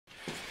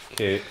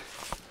Okay,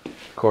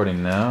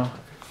 recording now.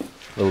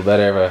 A little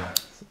better of a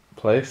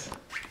place.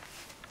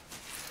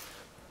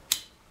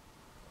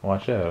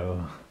 Watch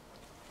out.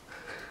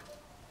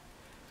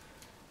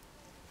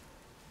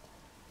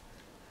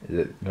 Is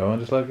it going?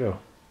 Just let it go.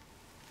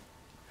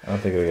 I don't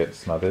think it'll get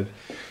smothered.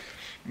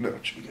 No,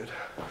 it should be good.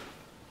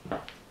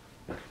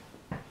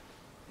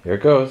 Here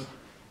it goes.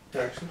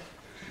 Actually.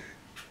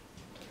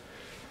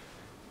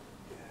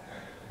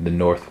 The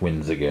north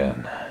winds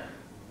again.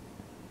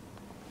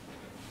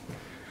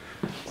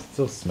 It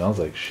still smells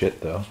like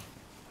shit though.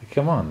 Like,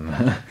 come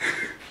on.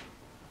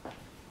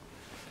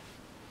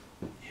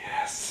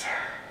 Yes.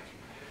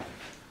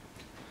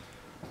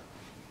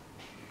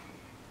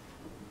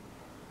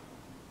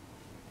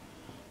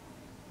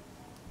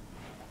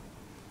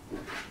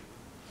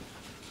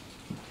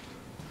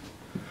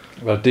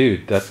 Well,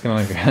 dude, that's gonna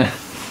like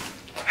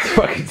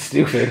fucking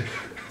stupid.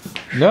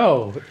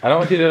 No, I don't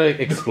want you to like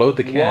explode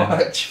the can.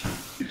 Watch.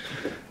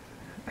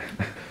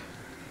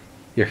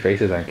 Your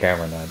face is on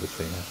camera now, just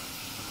so you know.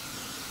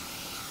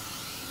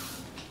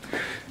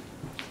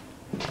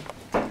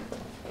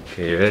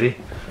 Okay, you ready?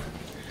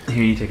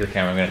 Here, you take the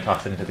camera. I'm gonna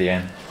toss it into the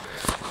end.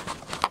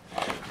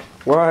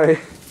 Why?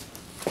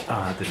 Oh,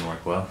 that didn't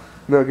work well.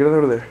 No, get it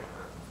out of there.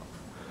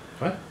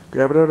 What?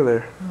 Grab it out of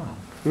there. Oh,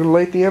 I'm gonna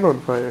light the end on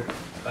fire.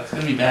 that's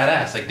gonna be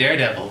badass, like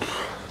Daredevil.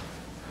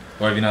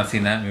 Or have you not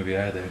seen that movie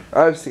either?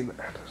 I've seen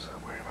that, so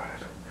don't worry about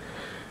it.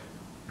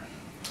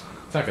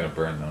 It's not gonna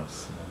burn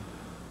those.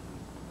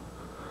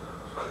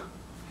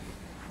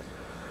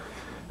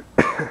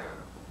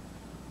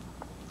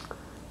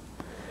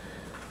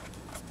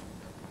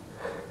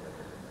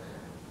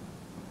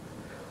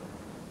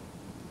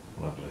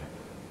 Lovely.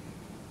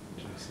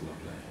 Just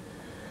lovely.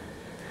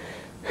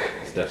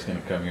 Steph's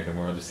gonna come here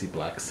tomorrow to see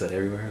black set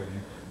everywhere.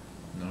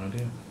 No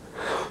idea.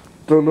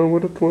 Don't know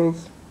what it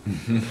was.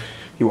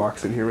 He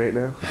walks in here right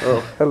now.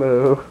 Oh,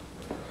 hello.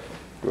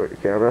 You want your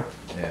camera?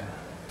 Yeah.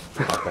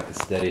 I've got the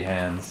steady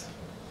hands.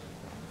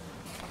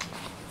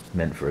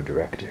 Meant for a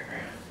director.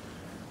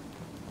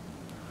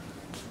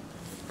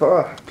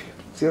 Fuck.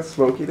 See how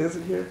smoky it is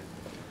in here?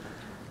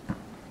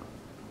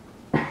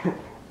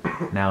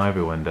 Now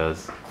everyone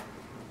does.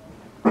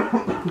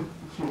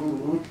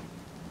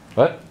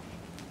 What?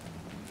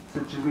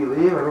 So should we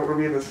leave? I don't want to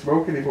be in the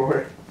smoke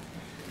anymore.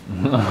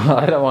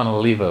 I don't want to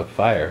leave a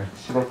fire.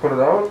 Should I put it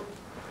out?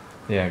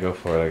 Yeah, go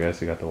for it. I guess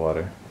you got the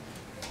water.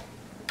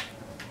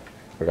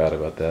 Forgot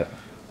about that.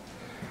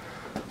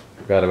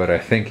 Forgot about our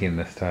thinking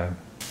this time.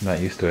 I'm not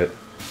used to it.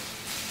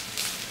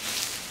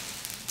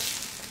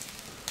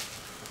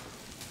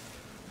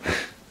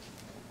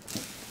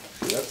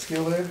 See that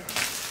skill there?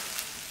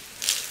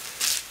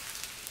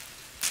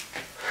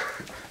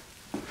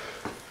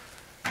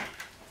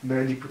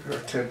 or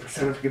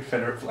 10% of the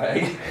Confederate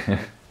flag.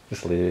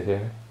 Just leave it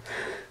here.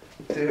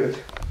 Dude.